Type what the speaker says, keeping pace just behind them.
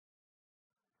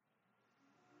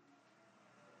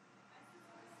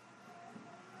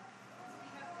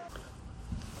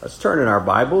Let's turn in our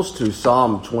Bibles to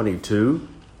Psalm 22,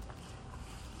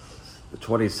 the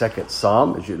 22nd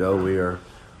Psalm. As you know, we are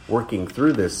working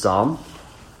through this Psalm.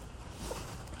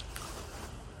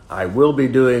 I will be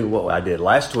doing what I did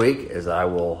last week, is I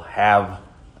will have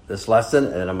this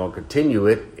lesson and I'm going to continue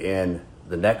it in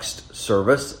the next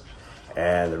service.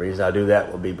 And the reason I do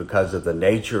that will be because of the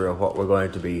nature of what we're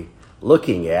going to be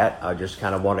looking at. I just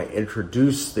kind of want to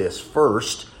introduce this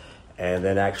first and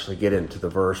then actually get into the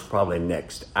verse probably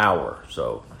next hour.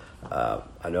 So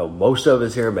I know most of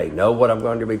us here may know what I'm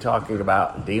going to be talking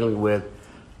about and dealing with,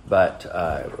 but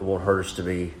it won't hurt us to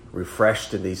be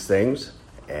refreshed in these things.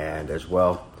 And as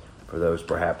well, for those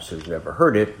perhaps who've never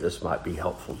heard it, this might be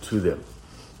helpful to them.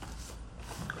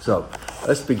 So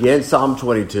let's begin Psalm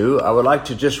 22. I would like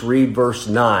to just read verse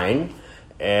 9,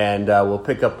 and we'll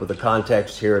pick up with the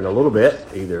context here in a little bit,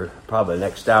 either probably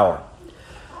next hour.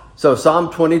 So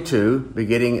Psalm 22,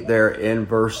 beginning there in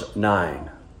verse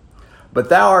 9. But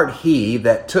thou art he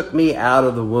that took me out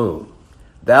of the womb.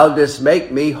 Thou didst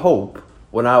make me hope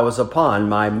when I was upon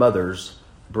my mother's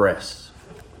breast.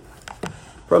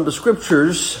 From the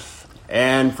scriptures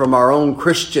and from our own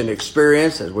Christian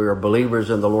experience, as we are believers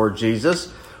in the Lord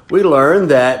Jesus, we learn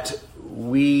that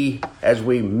as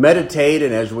we meditate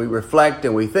and as we reflect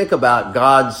and we think about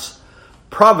God's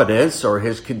providence or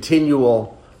his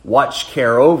continual watch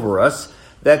care over us,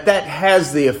 that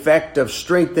has the effect of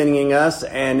strengthening us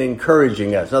and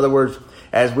encouraging us. In other words,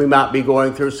 as we might be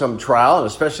going through some trial, and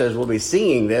especially as we'll be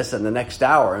singing this in the next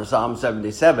hour in Psalm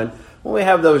 77, when we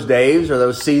have those days or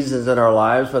those seasons in our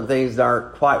lives when things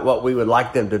aren't quite what we would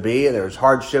like them to be, and there's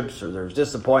hardships or there's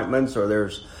disappointments or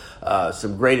there's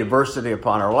some great adversity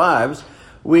upon our lives,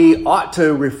 we ought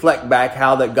to reflect back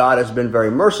how that God has been very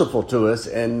merciful to us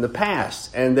in the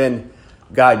past. And then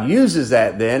God uses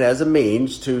that then as a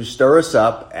means to stir us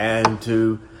up and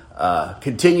to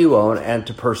continue on and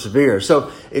to persevere.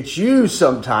 So it's used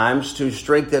sometimes to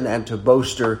strengthen and to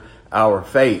bolster our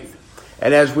faith.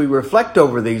 And as we reflect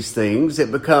over these things,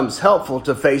 it becomes helpful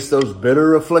to face those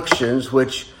bitter afflictions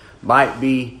which might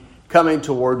be coming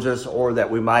towards us, or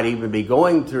that we might even be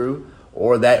going through,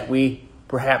 or that we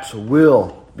perhaps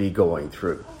will be going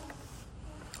through.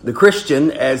 The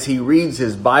Christian, as he reads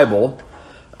his Bible,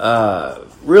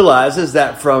 realizes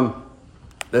that from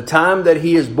the time that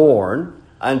he is born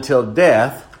until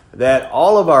death, that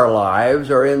all of our lives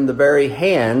are in the very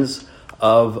hands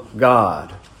of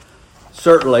God.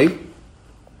 Certainly,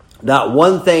 not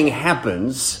one thing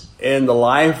happens in the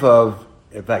life of,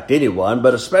 in fact, anyone,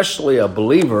 but especially a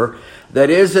believer, that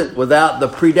isn't without the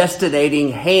predestinating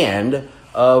hand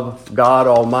of God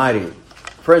Almighty.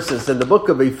 For instance, in the book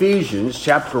of Ephesians,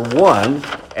 chapter 1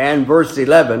 and verse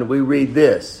 11, we read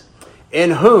this: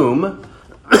 in whom,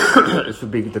 this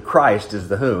would be the Christ is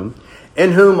the whom,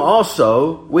 in whom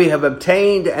also we have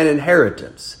obtained an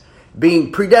inheritance,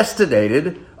 being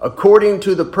predestinated according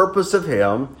to the purpose of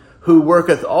him who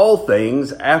worketh all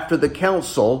things after the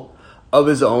counsel of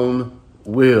his own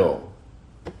will.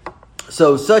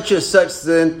 So such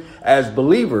then as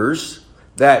believers,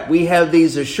 that we have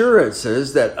these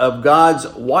assurances that of God's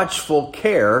watchful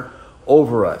care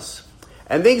over us.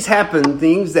 And things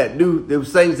that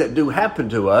do happen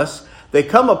to us, they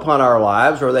come upon our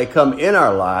lives or they come in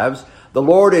our lives. The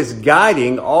Lord is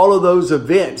guiding all of those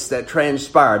events that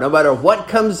transpire. No matter what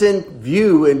comes in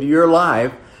view into your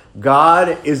life,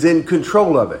 God is in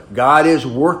control of it. God is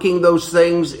working those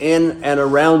things in and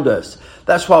around us.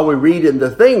 That's why we read in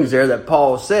the things there that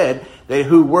Paul said, that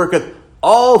who worketh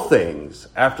all things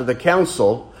after the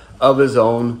counsel of his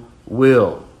own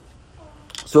will.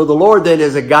 So the Lord then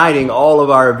is guiding all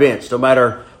of our events, no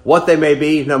matter what they may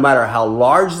be, no matter how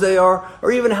large they are,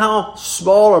 or even how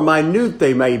small or minute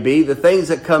they may be, the things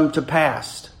that come to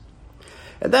pass.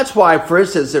 And that's why, for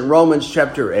instance, in Romans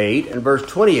chapter 8 and verse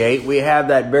 28, we have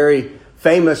that very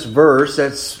famous verse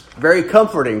that's very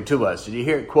comforting to us. And you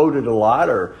hear it quoted a lot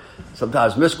or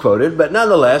sometimes misquoted, but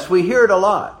nonetheless, we hear it a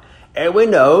lot. And we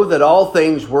know that all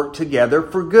things work together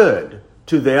for good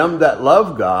to them that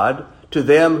love God, to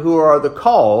them who are the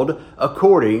called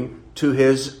according to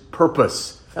his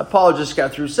purpose. Now, Paul just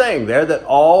got through saying there that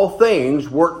all things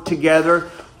work together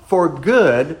for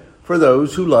good for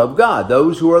those who love God,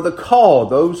 those who are the called,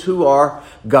 those who are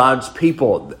God's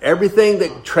people. Everything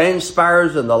that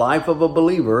transpires in the life of a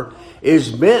believer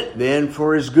is meant then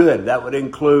for his good. That would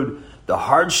include the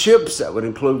hardships, that would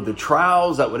include the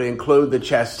trials, that would include the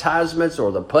chastisements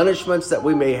or the punishments that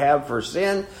we may have for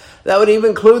sin. That would even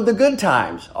include the good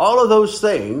times. All of those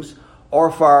things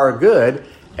are for our good.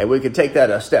 And we could take that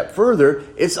a step further.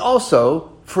 It's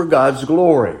also for God's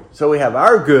glory. So we have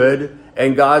our good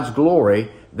and God's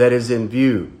glory that is in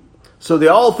view. So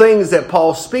the all things that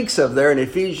Paul speaks of there in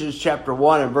Ephesians chapter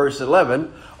 1 and verse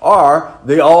 11 are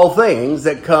the all things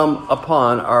that come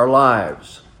upon our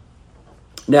lives.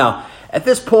 Now, at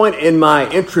this point in my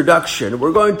introduction,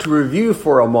 we're going to review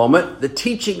for a moment the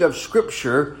teaching of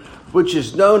Scripture, which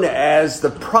is known as the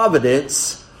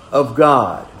providence of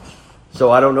God.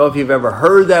 So I don't know if you've ever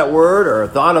heard that word or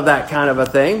thought of that kind of a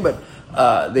thing, but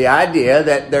the idea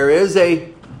that there is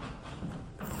a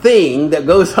thing that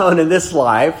goes on in this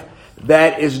life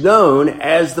that is known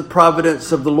as the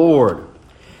providence of the Lord.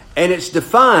 And it's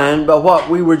defined by what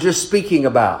we were just speaking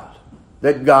about,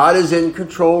 that God is in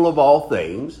control of all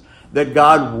things, that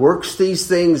God works these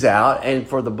things out, and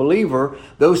for the believer,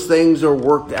 those things are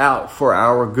worked out for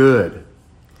our good.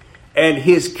 And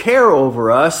His care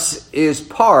over us is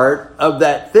part of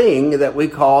that thing that we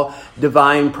call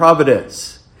divine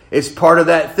providence. It's part of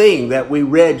that thing that we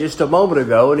read just a moment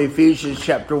ago in Ephesians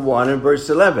chapter 1 and verse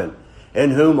 11.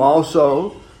 In whom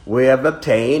also we have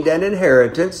obtained an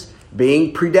inheritance,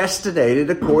 being predestinated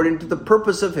according to the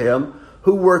purpose of Him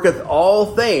who worketh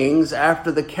all things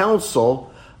after the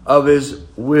counsel of His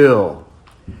will.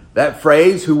 That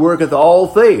phrase, who worketh all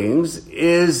things,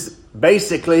 is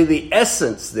basically the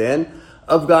essence then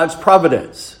of God's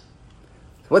providence.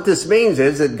 What this means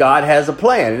is that God has a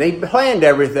plan, and He planned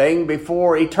everything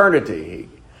before eternity.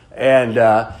 And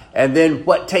then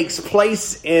what takes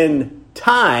place in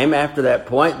time after that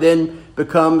point then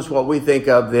becomes what we think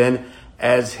of then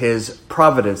as His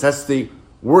providence. That's the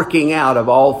working out of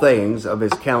all things of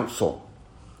His counsel.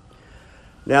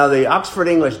 Now, the Oxford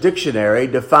English Dictionary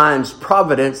defines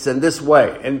providence in this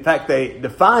way. In fact, they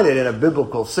define it in a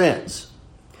biblical sense.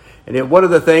 And one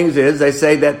of the things is they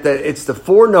say that it's the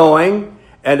foreknowing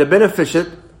and the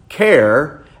beneficent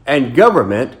care and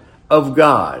government of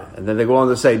God. And then they go on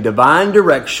to say divine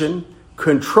direction,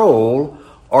 control,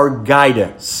 or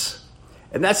guidance.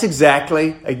 And that's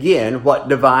exactly, again, what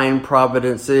divine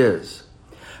providence is.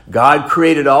 God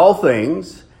created all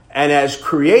things, and as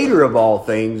creator of all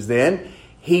things, then,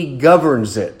 He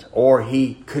governs it, or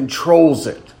He controls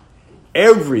it.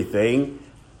 Everything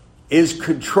is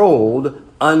controlled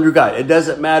under God. It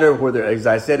doesn't matter whether, as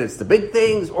I said, it's the big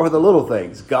things or the little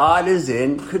things. God is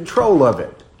in control of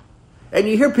it. And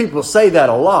you hear people say that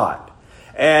a lot.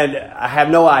 And I have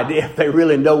no idea if they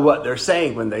really know what they're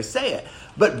saying when they say it.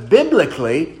 But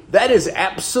biblically, that is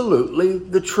absolutely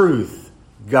the truth.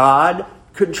 God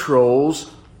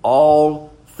controls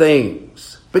all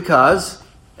things. Because,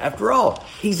 after all,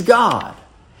 He's God.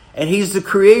 And He's the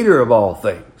creator of all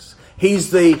things.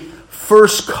 He's the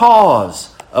first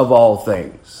cause of all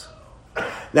things.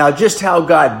 Now, just how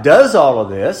God does all of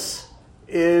this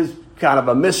is kind of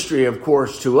a mystery, of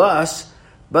course, to us.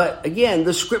 But again,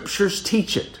 the Scriptures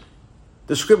teach it.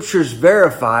 The Scriptures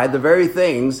verify the very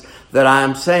things that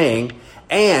I'm saying.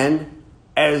 And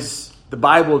as the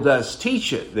Bible does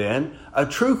teach it, then, a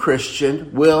true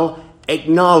Christian will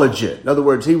acknowledge it. In other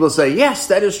words, he will say, yes,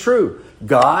 that is true.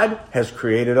 God has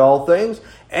created all things,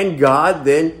 and God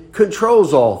then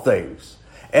controls all things.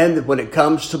 And when it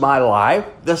comes to my life,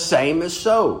 the same is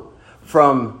so.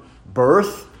 From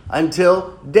birth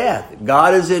until death,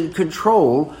 God is in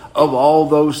control of all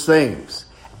those things.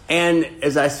 And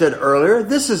as I said earlier,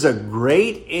 this is a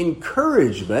great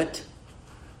encouragement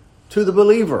to the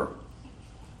believer.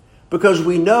 Because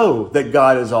we know that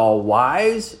God is all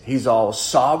wise, He's all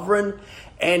sovereign,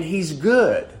 and He's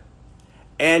good.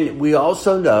 And we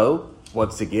also know,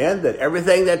 once again, that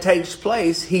everything that takes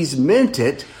place, He's meant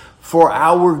it for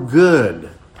our good.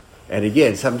 And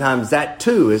again, sometimes that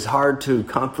too is hard to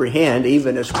comprehend,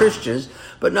 even as Christians,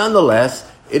 but nonetheless,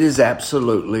 it is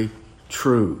absolutely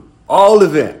true. All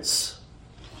events,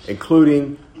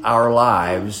 including our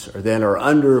lives, are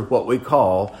under what we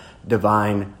call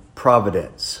divine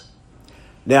providence.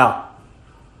 Now,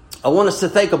 I want us to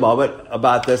think a moment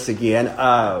about this again.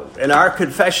 In our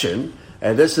confession,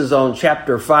 and this is on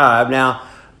chapter 5. Now,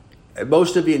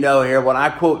 most of you know here, when I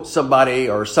quote somebody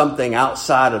or something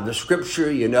outside of the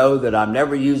Scripture, you know that I'm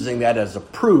never using that as a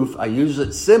proof. I use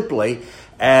it simply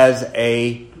as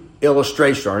a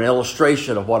illustration or an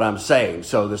illustration of what I'm saying.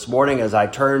 So this morning, as I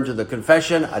turn to the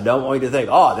confession, I don't want you to think,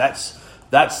 oh,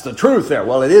 that's the truth there.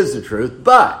 Well, it is the truth,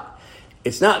 but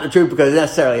it's not the truth because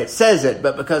necessarily it says it,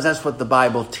 but because that's what the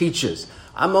Bible teaches.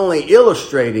 I'm only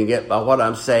illustrating it by what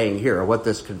I'm saying here, or what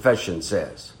this confession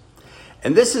says.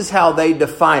 And this is how they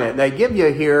define it. They give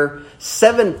you here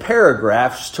 7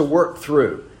 paragraphs to work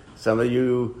through. Some of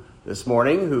you this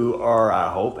morning who are,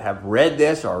 I hope, have read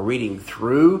this or are reading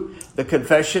through the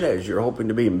confession as you're hoping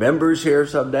to be members here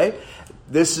someday.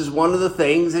 This is one of the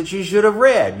things that you should have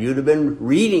read. You'd have been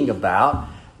reading about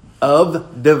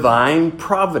of divine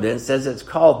providence, as it's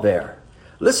called there.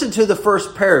 Listen to the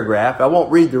first paragraph. I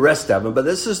won't read the rest of them, but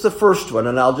this is the first one,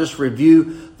 and I'll just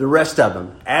review the rest of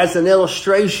them as an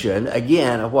illustration,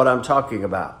 again, of what I'm talking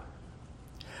about.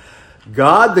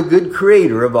 God, the good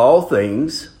creator of all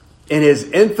things, in his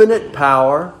infinite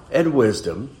power and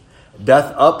wisdom,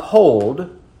 doth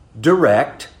uphold,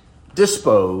 direct,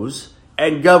 dispose,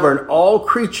 and govern all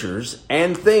creatures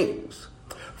and things,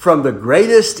 from the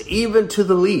greatest even to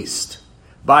the least,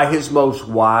 by his most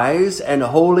wise and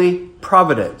holy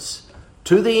providence,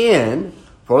 to the end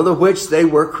for the which they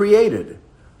were created,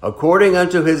 according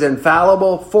unto his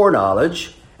infallible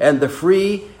foreknowledge, and the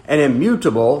free and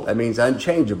immutable, that means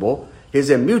unchangeable, his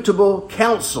immutable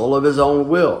counsel of his own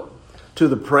will, to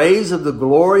the praise of the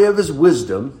glory of his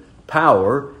wisdom,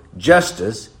 power,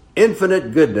 justice,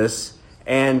 infinite goodness,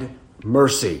 and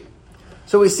mercy.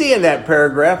 So we see in that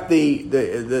paragraph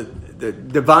the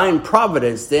divine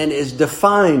providence then is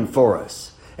defined for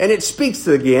us. And it speaks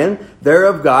again there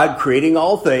of God creating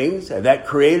all things. And that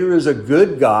creator is a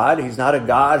good God. He's not a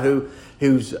God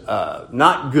who's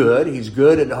not good. He's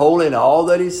good and holy in all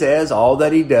that he says, all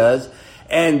that he does.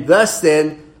 And thus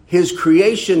then his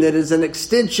creation that is an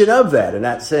extension of that in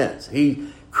that sense. He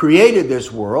created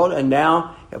this world and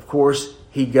now, of course,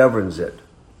 he governs it.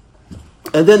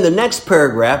 And then the next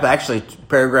paragraph, actually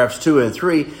paragraphs 2 and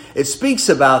 3, it speaks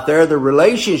about there the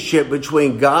relationship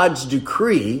between God's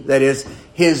decree, that is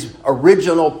his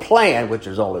original plan, which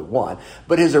is only one,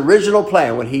 but his original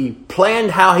plan, when he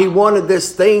planned how he wanted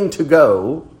this thing to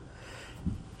go,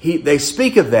 they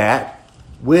speak of that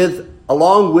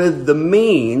along with the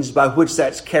means by which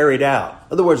that's carried out.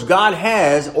 In other words, God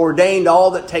has ordained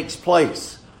all that takes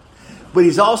place, but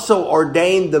he's also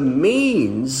ordained the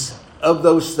means of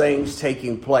those things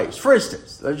taking place. For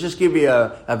instance, let's just give you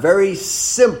a very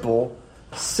simple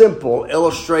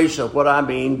illustration of what I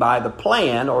mean by the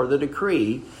plan or the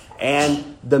decree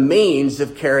and the means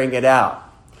of carrying it out.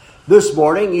 This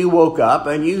morning you woke up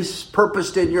and you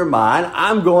purposed in your mind,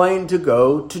 I'm going to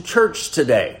go to church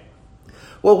today.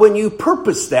 Well, when you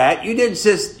purposed that, you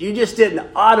just didn't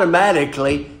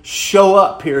automatically show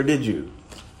up here, did you?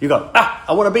 You go,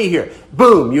 I want to be here.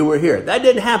 Boom, you were here. That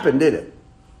didn't happen, did it?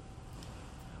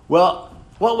 Well,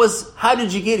 how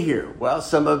did you get here? Well,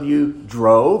 some of you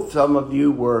drove, some of you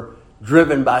were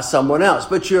driven by someone else,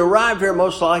 but you arrived here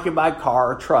most likely by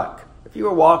car or truck. If you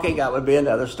were walking, that would be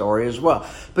another story as well.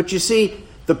 But you see,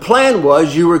 the plan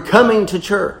was you were coming to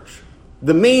church.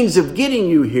 The means of getting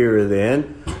you here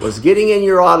then was getting in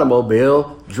your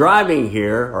automobile, driving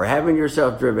here, or having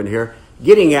yourself driven here,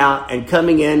 getting out and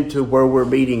coming into where we're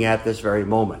meeting at this very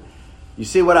moment. You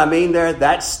see what I mean there?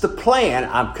 That's the plan.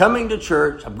 I'm coming to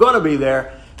church. I'm going to be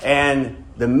there. And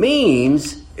the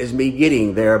means is me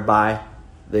getting there by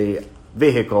the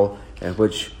vehicle in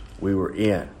which we were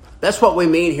in. That's what we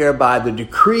mean here by the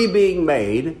decree being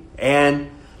made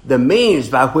and the means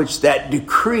by which that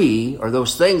decree or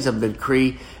those things of the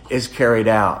decree is carried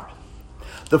out.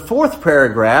 The fourth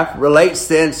paragraph relates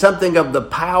then something of the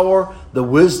power, the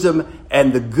wisdom,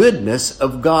 and the goodness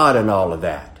of God in all of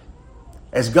that.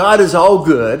 As God is all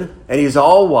good, and he's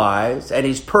all wise, and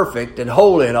he's perfect and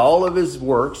holy in all of his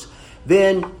works,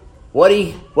 then what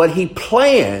he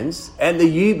plans and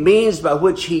the means by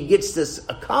which he gets this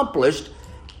accomplished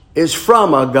is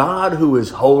from a God who is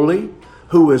holy,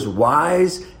 who is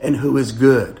wise, and who is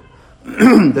good.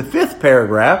 The fifth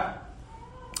paragraph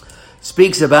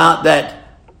speaks about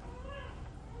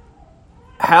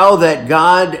how that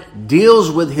God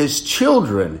deals with his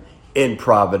children in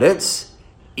providence,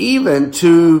 even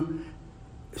to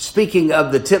speaking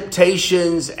of the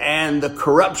temptations and the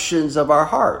corruptions of our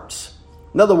hearts.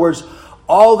 In other words,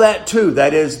 all that too,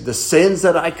 that is the sins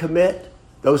that I commit,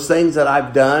 those things that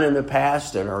I've done in the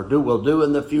past and will do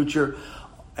in the future,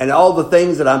 and all the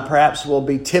things that I perhaps will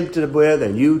be tempted with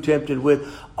and you tempted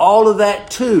with, all of that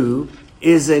too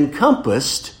is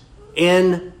encompassed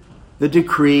in the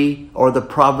decree or the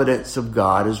providence of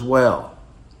God as well.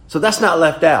 So that's not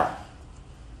left out.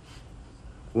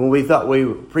 When we thought we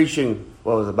were preaching,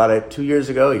 about 2 years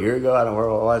ago, a year ago, I don't know where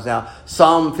it was now,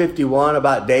 Psalm 51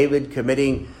 about David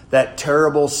committing that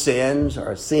terrible sins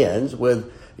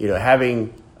with,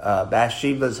 having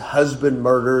Bathsheba's husband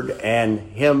murdered and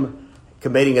him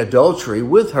committing adultery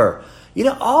with her.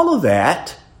 All of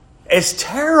that, as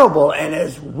terrible and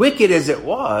as wicked as it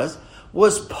was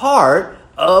part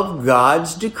of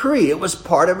God's decree. It was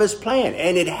part of his plan,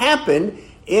 and it happened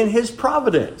in his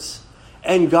providence.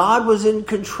 And God was in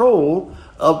control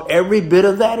of every bit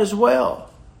of that as well.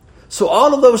 So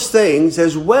all of those things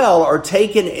as well are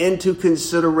taken into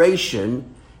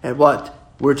consideration at what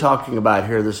we're talking about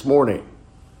here this morning.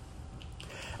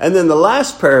 And then the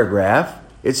last paragraph,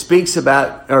 it speaks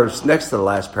about, or next to the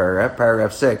last paragraph,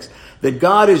 paragraph 6, that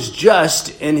God is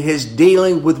just in his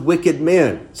dealing with wicked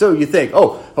men. So you think,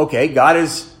 oh, okay, God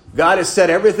has set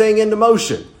everything into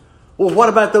motion. Well, what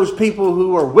about those people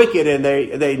who are wicked and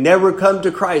they never come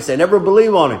to Christ? They never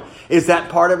believe on him. Is that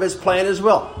part of his plan as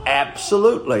well?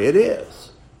 Absolutely, it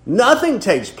is. Nothing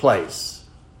takes place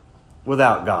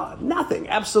without God. Nothing.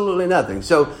 Absolutely nothing.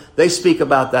 So they speak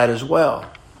about that as well.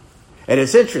 And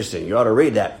it's interesting. You ought to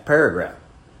read that paragraph.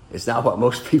 It's not what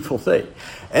most people think.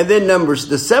 And then the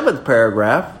 7th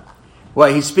paragraph,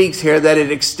 well, he speaks here that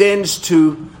it extends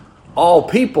to all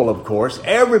people, of course.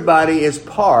 Everybody is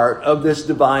part of this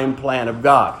divine plan of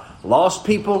God. Lost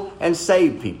people and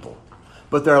saved people.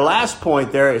 But their last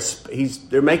point there is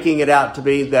they're making it out to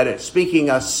be that it's speaking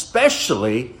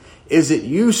especially, is it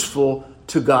useful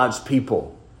to God's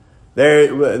people?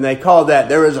 And they call that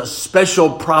there is a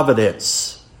special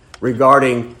providence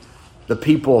regarding the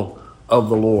people of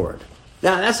the Lord.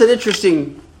 Now, that's an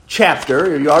interesting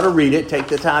chapter. You ought to read it. Take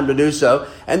the time to do so.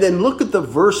 And then look at the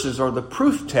verses or the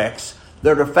proof texts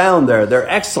that are found there. They're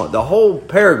excellent. The whole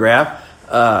paragraph,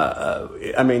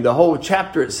 the whole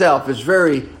chapter itself is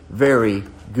very, very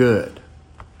good.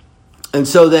 And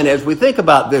so then as we think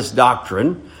about this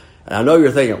doctrine, and I know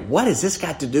you're thinking, what has this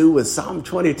got to do with Psalm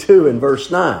 22 and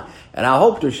verse 9? And I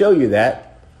hope to show you that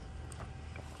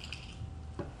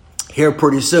here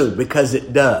pretty soon, because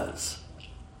it does.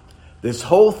 This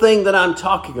whole thing that I'm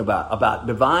talking about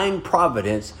divine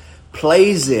providence,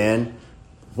 plays in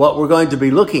what we're going to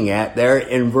be looking at there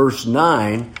in verse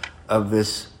 9 of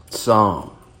this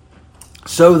psalm.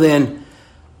 So then,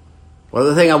 well,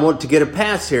 the thing I want to get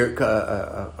across here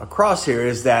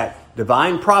is that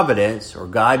divine providence, or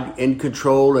God in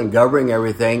control and governing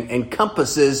everything,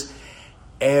 encompasses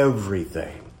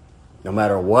everything, no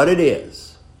matter what it is,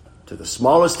 to the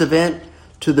smallest event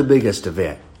to the biggest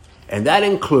event. And that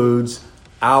includes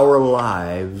our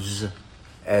lives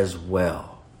as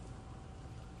well.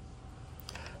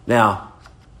 Now,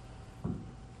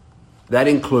 that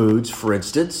includes, for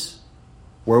instance,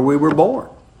 where we were born.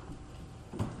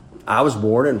 I was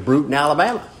born in Brewton,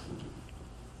 Alabama.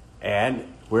 And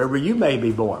wherever you may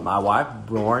be born. My wife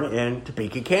born in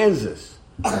Topeka, Kansas.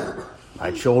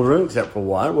 My children, except for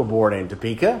one, were born in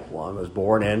Topeka. One was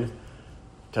born in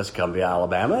Tuscumbia,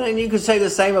 Alabama. And you could say the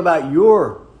same about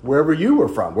wherever you were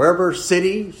from, wherever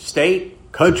city,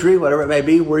 state, country, whatever it may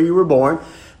be, where you were born.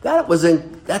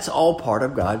 That's all part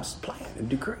of God's plan and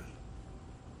decree.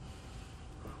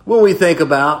 When we think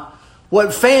about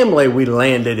what family we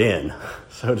landed in,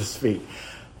 so to speak,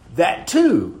 that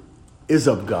too is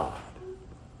of God.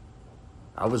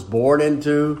 I was born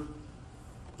into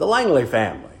the Langley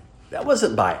family. That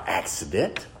wasn't by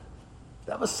accident.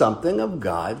 That was something of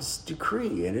God's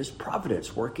decree and his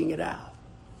providence working it out.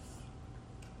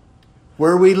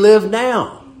 Where we live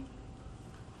now,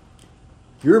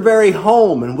 your very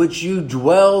home in which you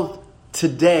dwell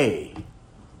today,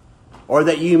 or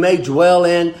that you may dwell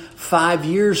in 5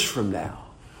 years from now,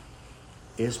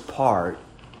 is part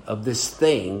of this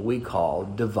thing we call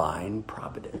divine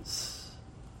providence.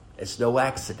 It's no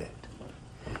accident.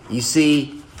 You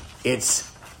see,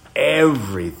 it's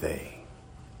everything.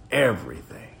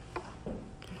 Everything.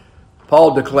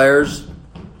 Paul declares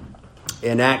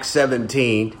in Acts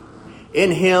 17,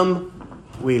 in him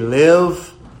we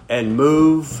live and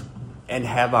move and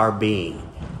have our being.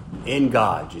 In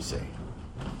God, you see.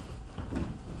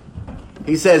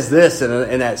 He says this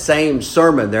in that same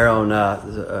sermon there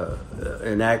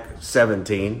in Acts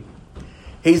 17.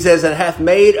 He says, "And hath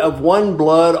made of one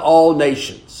blood all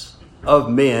nations of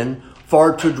men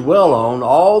for to dwell on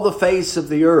all the face of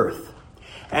the earth,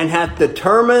 and hath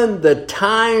determined the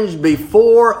times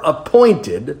before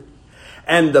appointed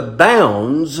and the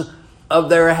bounds of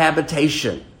their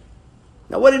habitation."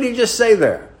 Now, what did he just say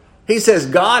there? He says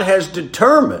God has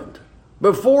determined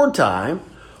before time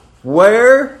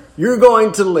where you're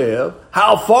going to live,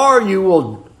 how far you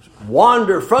will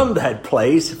wander from that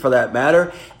place, for that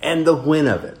matter, and the when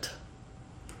of it.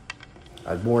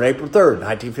 I was born April 3rd,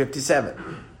 1957.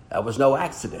 That was no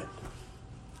accident.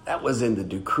 That was in the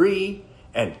decree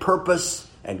and purpose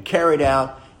and carried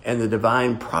out in the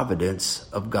divine providence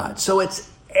of God. So it's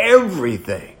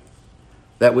everything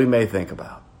that we may think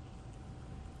about.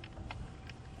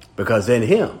 Because in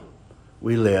him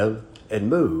we live and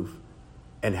move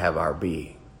and have our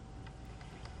being.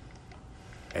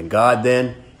 And God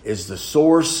then is the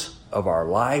source of our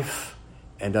life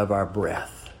and of our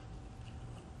breath.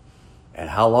 And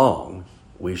how long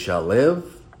we shall live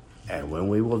and when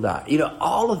we will die. You know,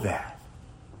 all of that,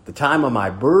 the time of my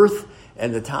birth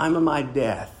and the time of my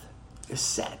death, is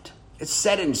set It's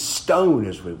set in stone,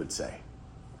 as we would say.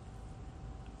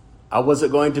 I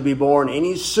wasn't going to be born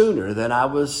any sooner than I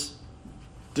was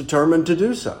determined to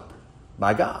do so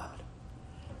by God.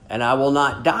 And I will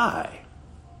not die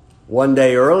one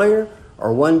day earlier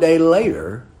or one day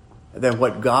later than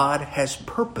what God has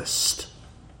purposed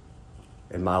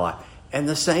in my life. And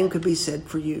the same could be said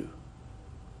for you.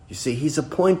 You see, he's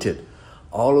appointed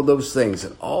all of those things,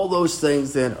 and all those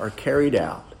things then are carried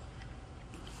out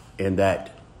in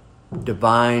that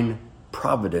divine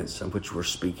providence of which we're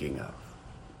speaking of.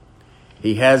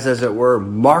 He has, as it were,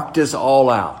 marked us all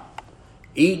out,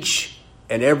 each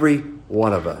and every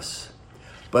one of us.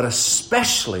 But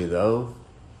especially, though,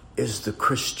 is the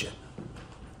Christian.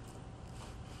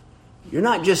 You're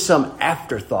not just some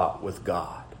afterthought with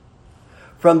God.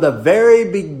 From the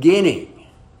very beginning,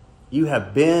 you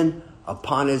have been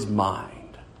upon his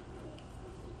mind.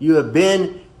 You have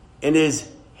been in his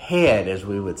head, as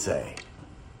we would say.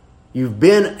 You've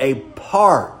been a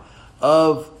part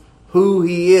of who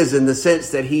he is in the sense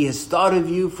that he has thought of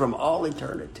you from all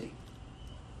eternity.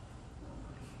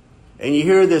 And you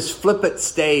hear this flippant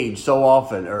stage so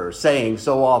often, or saying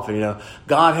so often,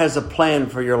 God has a plan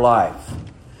for your life.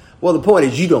 Well, the point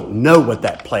is you don't know what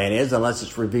that plan is unless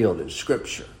it's revealed in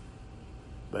Scripture.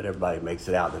 But everybody makes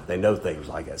it out that they know things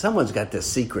like that. Someone's got this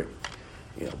secret,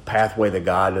 pathway to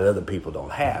God that other people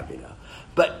don't have,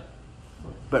 But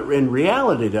in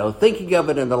reality, though, thinking of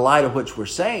it in the light of which we're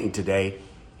saying today,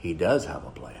 he does have a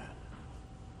plan.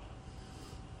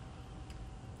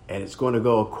 And it's going to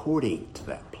go according to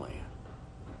that plan.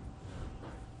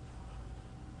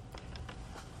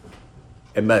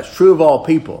 And that's true of all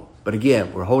people. But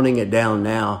again, we're holding it down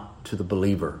now to the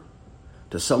believer,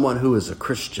 to someone who is a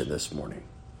Christian this morning.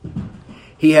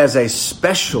 He has a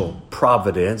special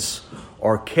providence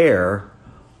or care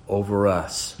over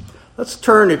us. Let's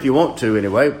turn, if you want to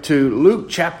anyway, to Luke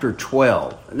chapter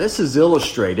 12. And this is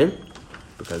illustrated,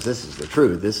 because this is the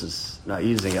truth. This is not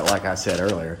using it like I said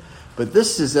earlier. But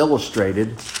this is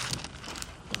illustrated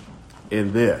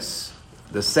in this.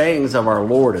 The sayings of our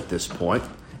Lord at this point.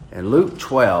 And Luke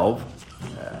 12,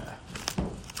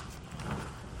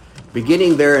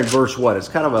 beginning there in verse 1. It's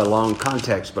kind of a long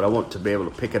context, but I want to be able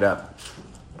to pick it up.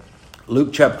 Luke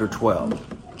chapter 12.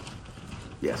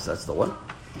 Yes, that's the one.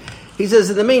 He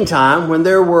says, in the meantime, when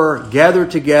there were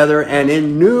gathered together an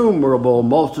innumerable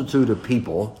multitude of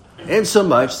people,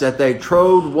 insomuch that they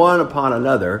trode one upon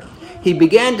another, he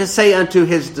began to say unto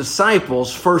his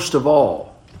disciples first of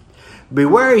all,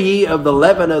 beware ye of the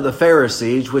leaven of the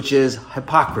Pharisees, which is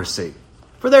hypocrisy.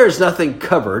 For there is nothing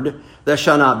covered that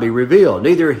shall not be revealed,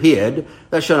 neither hid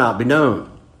that shall not be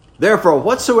known. Therefore,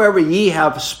 whatsoever ye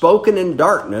have spoken in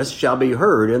darkness shall be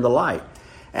heard in the light.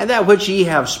 And that which ye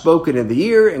have spoken in the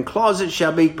ear in closet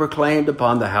shall be proclaimed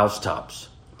upon the housetops.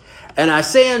 And I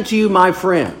say unto you, my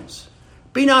friends,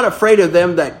 be not afraid of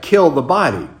them that kill the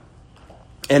body,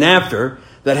 and after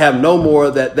that have no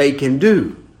more that they can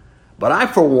do. But I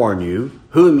forewarn you,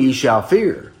 whom ye shall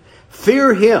fear.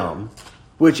 Fear him,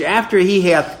 which after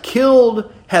he hath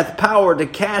killed hath power to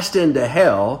cast into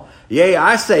hell. Yea,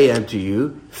 I say unto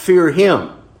you, fear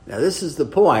him. Now this is the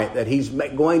point that he's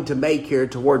going to make here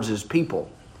towards his people.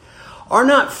 Are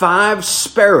not 5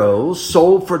 sparrows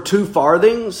sold for 2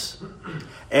 farthings?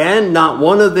 And not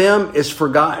one of them is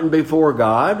forgotten before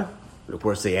God? And of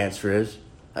course the answer is,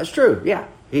 that's true. Yeah,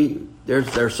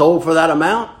 they're sold for that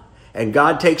amount, and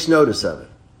God takes notice of it.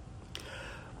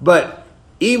 But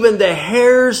even the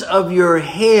hairs of your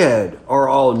head are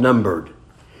all numbered.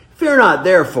 Fear not,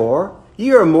 therefore,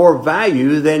 ye are more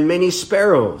value than many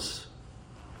sparrows.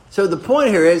 So the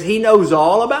point here is he knows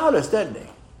all about us, doesn't he?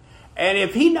 And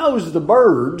if he knows the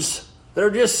birds,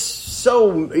 they're just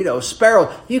so,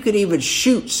 sparrow. You could even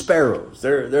shoot sparrows.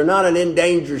 They're not an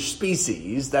endangered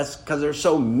species. That's because there's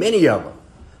so many of them.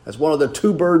 That's one of the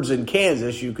 2 birds in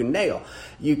Kansas you can nail.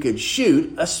 You could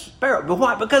shoot a sparrow. But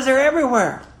why? Because they're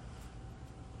everywhere.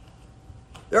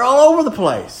 They're all over the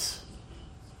place.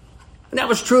 And that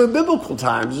was true in biblical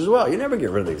times as well. You never get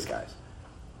rid of these guys.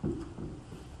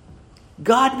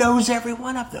 God knows every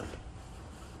one of them.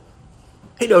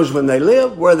 He knows when they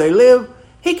live, where they live.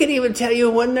 He can even tell you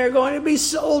when they're going to be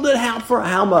sold and for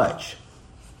how much.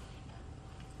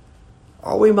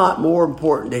 Are we not more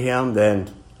important to him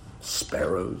than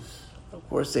sparrows? Of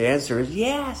course, the answer is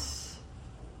yes.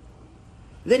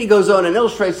 Then he goes on and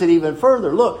illustrates it even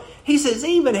further. Look, he says,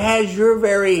 even has your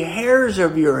very hairs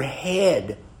of your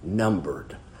head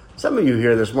numbered. Some of you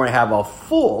here this morning have a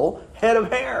full head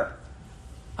of hair.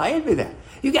 I envy that.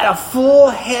 You got a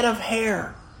full head of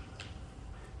hair.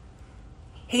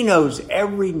 He knows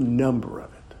every number of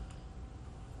it.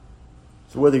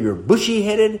 So whether you're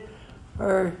bushy-headed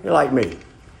Or you're like me.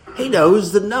 He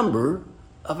knows the number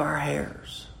of our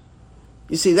hairs.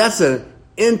 You see, that's an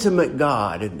intimate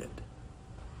God, isn't it?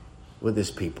 With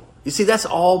his people. You see, that's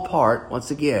all part,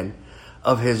 once again,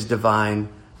 of his divine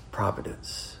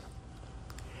providence.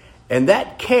 And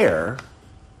that care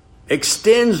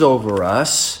extends over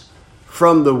us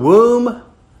from the womb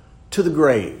to the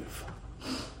grave.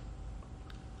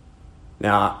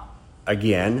 Now,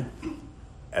 again,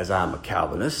 as I'm a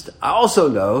Calvinist, I also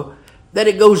know that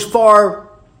it goes far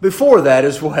before that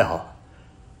as well.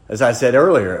 As I said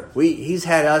earlier, he's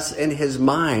had us in his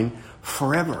mind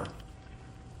forever.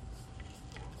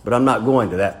 But I'm not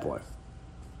going to that point.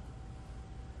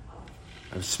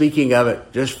 I'm speaking of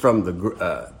it just from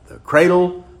the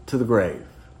cradle to the grave.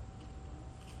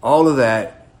 All of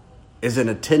that is an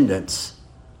attendance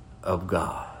of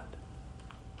God.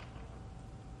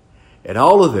 And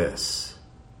all of this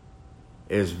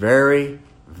is very,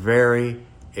 very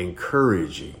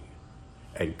encouraging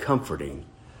and comforting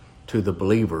to the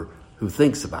believer who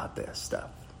thinks about this stuff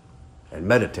and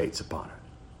meditates upon it.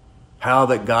 How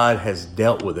that God has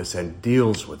dealt with us and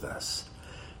deals with us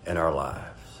in our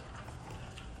lives.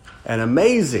 And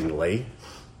amazingly,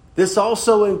 this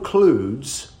also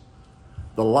includes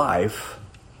the life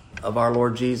of our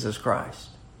Lord Jesus Christ.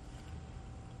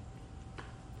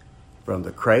 From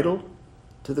the cradle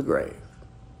to the grave.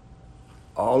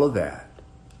 All of that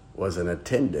was an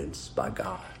attendance by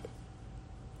God.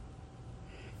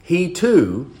 He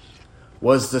too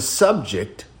was the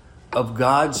subject of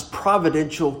God's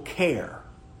providential care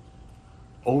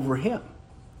over him.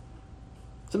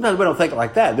 Sometimes we don't think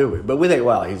like that, do we? But we think,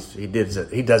 well, he does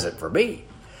it for me.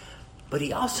 But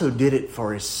he also did it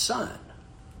for his son.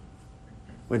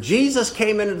 When Jesus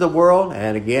came into the world,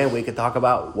 and again, we could talk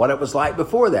about what it was like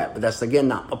before that, but that's again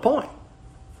not the point.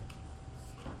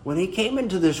 When he came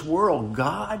into this world,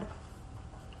 God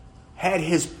had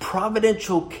his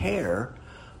providential care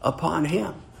upon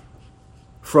him.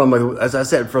 As I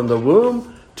said, from the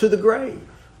womb to the grave.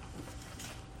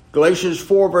 Galatians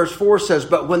 4 verse 4 says,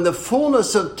 but when the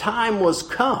fullness of time was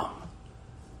come,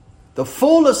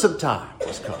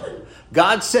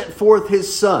 God sent forth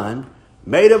his son,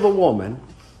 made of a woman,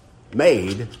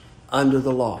 made under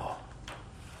the law.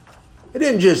 It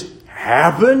didn't just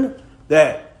happen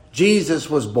that Jesus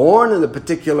was born in the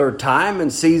particular time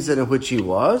and season in which he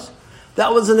was.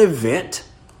 That was an event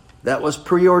that was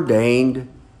preordained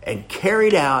and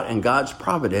carried out in God's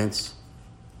providence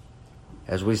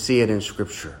as we see it in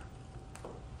Scripture.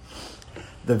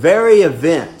 The very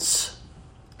events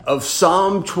of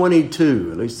Psalm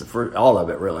 22, at least the first, all of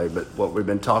it really, but what we've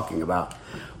been talking about,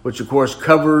 which of course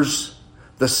covers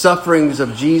the sufferings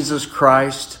of Jesus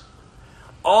Christ,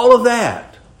 all of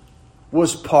that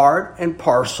was part and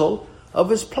parcel of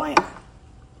his plan.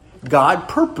 God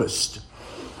purposed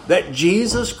that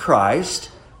Jesus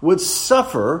Christ would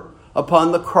suffer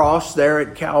upon the cross there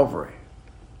at Calvary.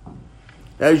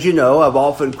 As you know, I've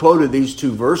often quoted these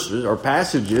two verses or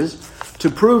passages to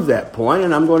prove that point,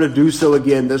 and I'm going to do so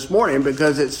again this morning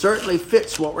because it certainly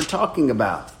fits what we're talking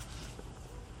about.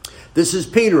 This is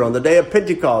Peter on the day of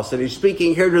Pentecost, and he's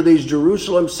speaking here to these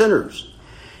Jerusalem sinners.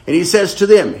 And he says to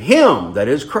them, him, that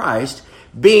is Christ,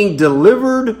 being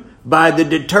delivered by the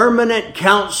determinate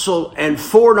counsel and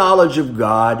foreknowledge of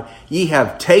God, ye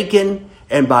have taken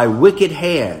and by wicked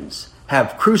hands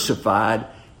have crucified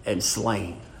and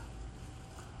slain.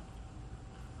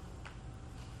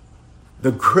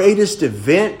 The greatest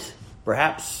event,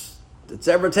 perhaps, that's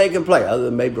ever taken place, other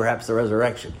than maybe perhaps the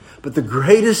resurrection, but the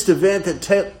greatest event that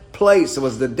took place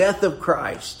was the death of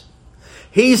Christ.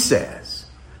 He says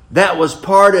that was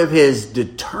part of his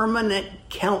determinate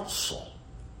counsel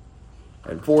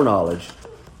and foreknowledge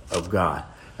of God.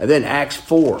 And then Acts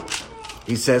 4,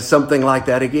 he says something like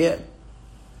that again,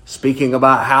 speaking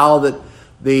about how that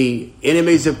the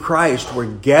enemies of Christ were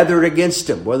gathered against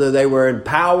him, whether they were in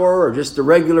power or just the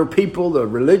regular people, the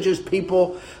religious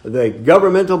people, the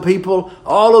governmental people,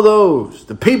 all of those,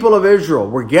 the people of Israel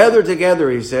were gathered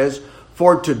together, he says,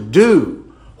 for to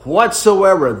do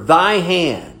whatsoever thy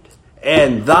hand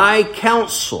and thy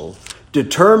counsel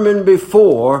determined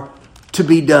before to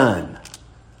be done.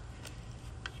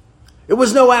 It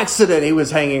was no accident he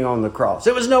was hanging on the cross.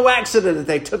 It was no accident that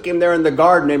they took him there in the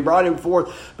garden and brought him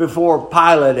forth before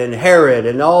Pilate and Herod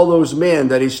and all those men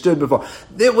that he stood before.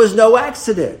 It was no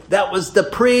accident. That was the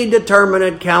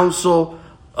predeterminate counsel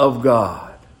of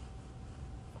God.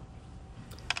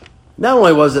 Not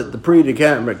only was it the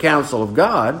predeterminate counsel of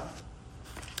God,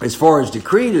 as far as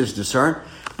decreed is concerned,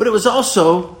 but it was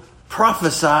also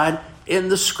prophesied in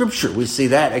the Scripture. We see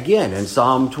that again in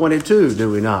Psalm 22, do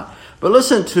we not? But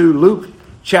listen to Luke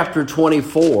chapter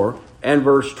 24 and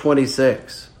verse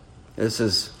 26. This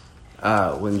is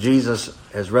when Jesus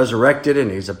has resurrected and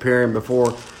he's appearing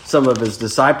before some of his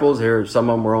disciples. Here, some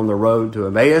of them were on the road to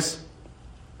Emmaus.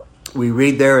 We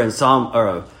read there in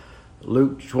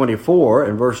Luke 24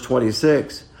 and verse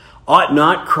 26, ought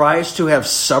not Christ to have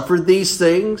suffered these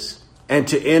things and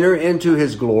to enter into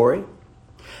his glory?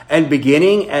 And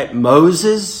beginning at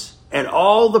Moses and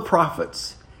all the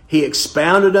prophets, he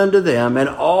expounded unto them and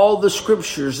all the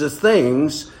scriptures the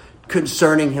things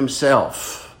concerning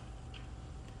himself.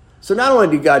 So not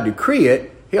only did God decree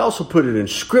it, he also put it in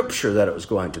scripture that it was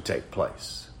going to take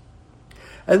place.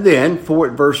 And then,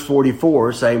 verse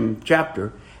 44, same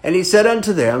chapter, and he said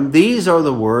unto them, these are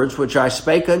the words which I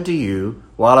spake unto you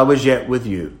while I was yet with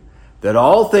you, that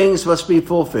all things must be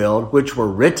fulfilled, which were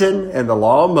written in the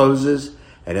law of Moses,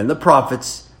 and in the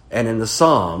prophets, and in the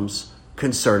Psalms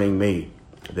concerning me.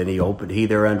 Then opened he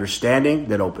their understanding,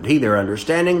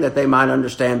 that they might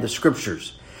understand the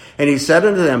scriptures. And he said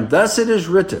unto them, thus it is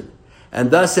written, and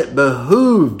thus it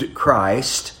behooved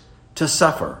Christ to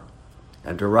suffer,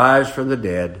 and to rise from the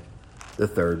dead the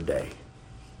third day.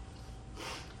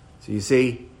 So you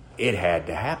see, it had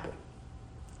to happen.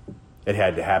 It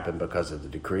had to happen because of the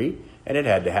decree, and it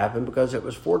had to happen because it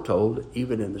was foretold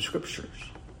even in the scriptures.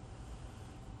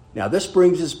 Now this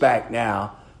brings us back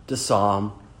now to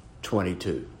Psalm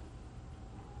 22.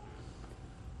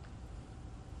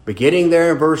 Beginning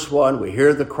there in verse 1, we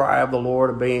hear the cry of the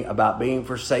Lord about being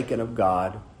forsaken of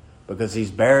God because he's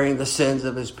bearing the sins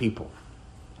of his people.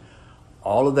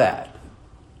 All of that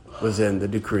was in the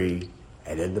decree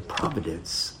and in the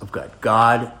providence of God.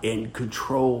 God in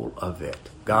control of it.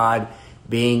 God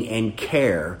being in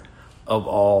care of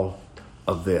all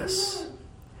of this.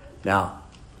 Now,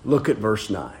 look at verse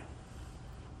 9.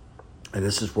 And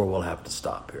this is where we'll have to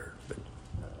stop here.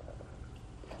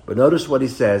 But notice what he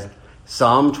says,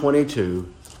 Psalm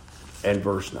 22 and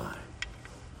verse 9.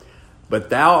 But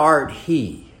thou art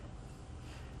he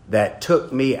that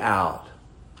took me out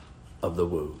of the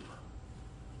womb.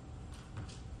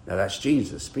 Now that's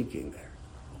Jesus speaking there.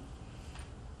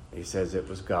 He says it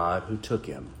was God who took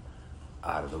him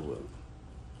out of the womb.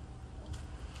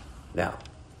 Now,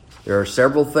 there are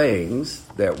several things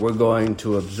that we're going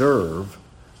to observe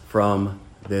from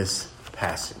this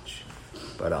passage,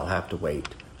 but I'll have to wait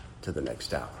to the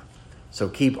next hour. So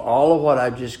keep all of what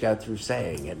I've just got through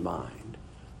saying in mind,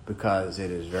 because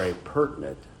it is very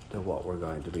pertinent to what we're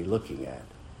going to be looking at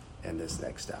in this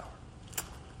next hour.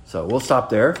 So we'll stop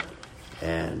there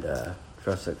and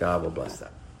trust that God will bless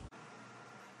that.